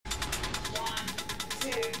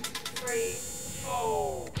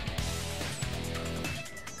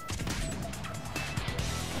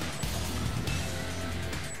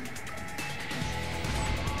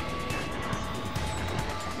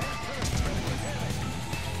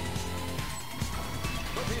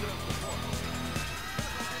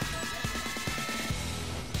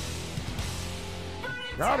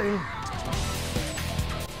Got him.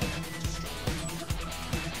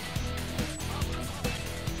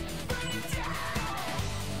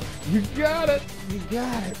 You got it. You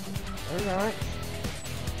got it. All right.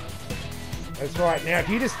 That's right. Now, if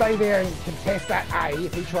you just stay there and contest that A,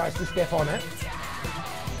 if he tries to step on it,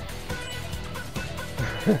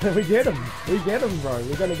 we get him. We get him, bro.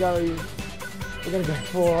 We're gonna go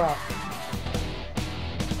 4 up.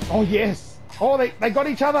 Oh yes. Oh, they got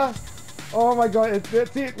each other. Oh my god,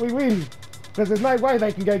 that's it, we win. Because there's no way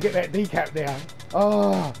they can go get that decap down.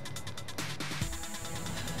 Oh.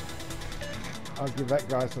 I'll give that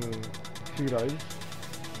guy some kudos.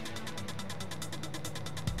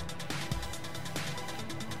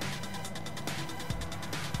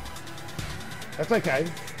 That's okay.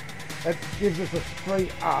 That gives us a 3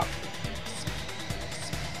 up.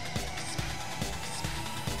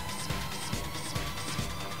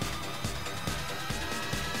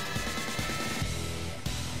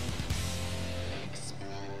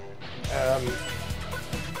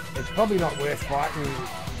 It's probably not worth fighting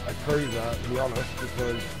a cruiser, to be honest, because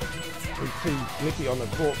we're too slippy on the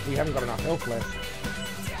torque. We haven't got enough health left.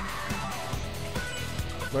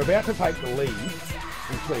 We're about to take the lead.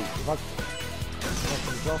 Let's see. If I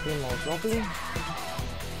can drop in, I'll drop in.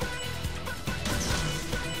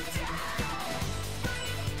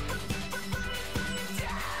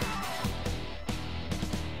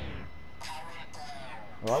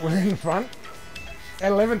 Alright, we're in front.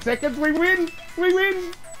 At 11 seconds, we win! We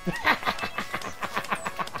win!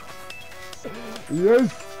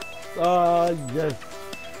 Yes! Yes!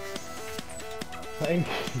 Thank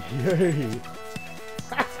you!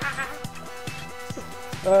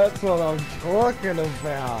 That's what I'm talking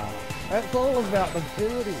about! That's all about the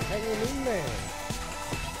ability, hanging in there!